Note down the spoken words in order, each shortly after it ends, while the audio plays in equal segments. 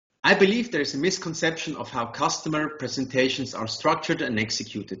I believe there is a misconception of how customer presentations are structured and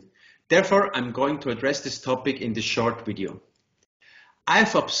executed. Therefore, I'm going to address this topic in this short video.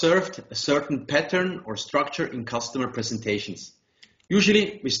 I've observed a certain pattern or structure in customer presentations.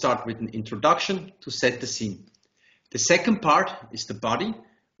 Usually, we start with an introduction to set the scene. The second part is the body,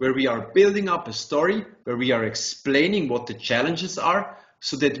 where we are building up a story, where we are explaining what the challenges are,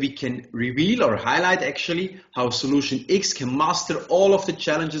 so that we can reveal or highlight actually how Solution X can master all of the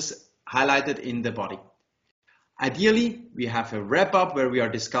challenges highlighted in the body. Ideally, we have a wrap-up where we are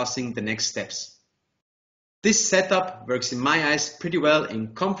discussing the next steps. This setup works in my eyes pretty well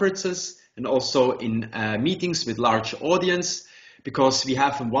in conferences and also in meetings with large audience because we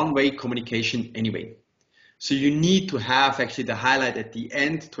have a one-way communication anyway. So you need to have actually the highlight at the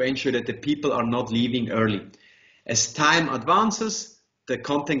end to ensure that the people are not leaving early. As time advances, the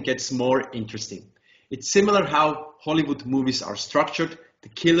content gets more interesting. It's similar how Hollywood movies are structured. The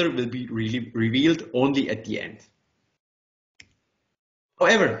killer will be revealed only at the end.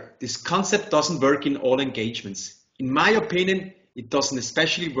 However, this concept doesn't work in all engagements. In my opinion, it doesn't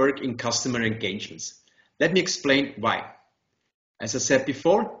especially work in customer engagements. Let me explain why. As I said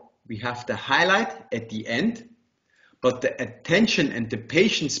before, we have the highlight at the end, but the attention and the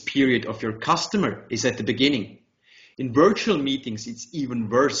patience period of your customer is at the beginning. In virtual meetings, it's even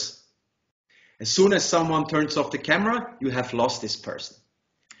worse. As soon as someone turns off the camera, you have lost this person.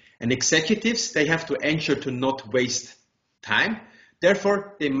 And executives, they have to ensure to not waste time.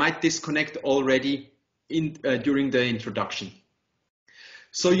 Therefore, they might disconnect already during the introduction.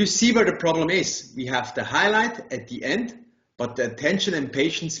 So you see where the problem is. We have the highlight at the end, but the attention and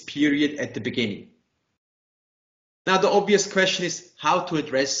patience period at the beginning. Now, the obvious question is how to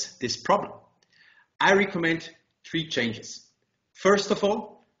address this problem. I recommend 3 changes. First of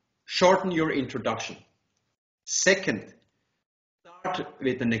all, shorten your introduction. Second, start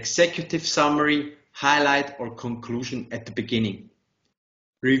with an executive summary, highlight, or conclusion at the beginning.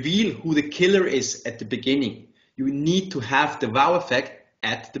 Reveal who the killer is at the beginning. You need to have the wow effect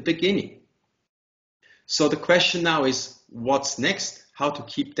at the beginning. So the question now is, what's next? How to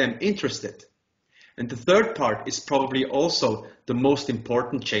keep them interested? And the third part is probably also the most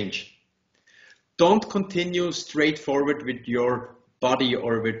important change. Don't continue straightforward with your body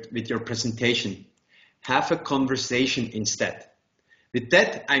or with your presentation. Have a conversation instead. With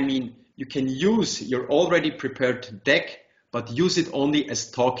that, I mean, you can use your already prepared deck, but use it only as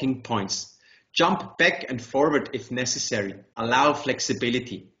talking points. Jump back and forward if necessary. Allow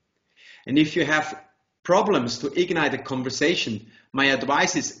flexibility. And if you have problems to ignite a conversation, my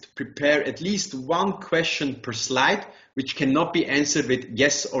advice is to prepare at least 1 question per slide, which cannot be answered with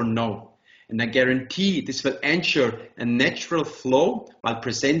yes or no. And I guarantee this will ensure a natural flow while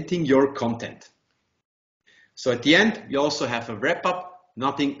presenting your content. So at the end, we also have a wrap-up,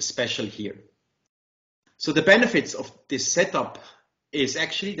 nothing special here. So the benefits of this setup is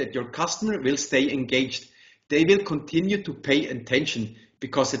actually that your customer will stay engaged. They will continue to pay attention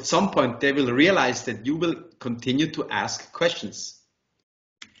because at some point they will realize that you will continue to ask questions.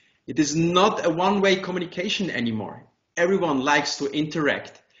 It is not a one-way communication anymore. Everyone likes to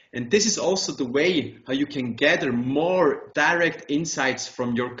interact. And this is also the way how you can gather more direct insights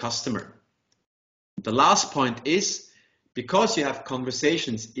from your customer. The last point is, because you have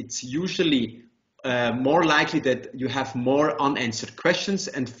conversations, it's usually more likely that you have more unanswered questions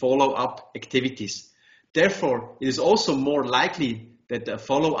and follow-up activities. Therefore, it is also more likely that a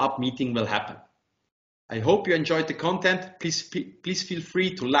follow-up meeting will happen. I hope you enjoyed the content. Please feel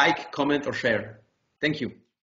free to like, comment, or share. Thank you.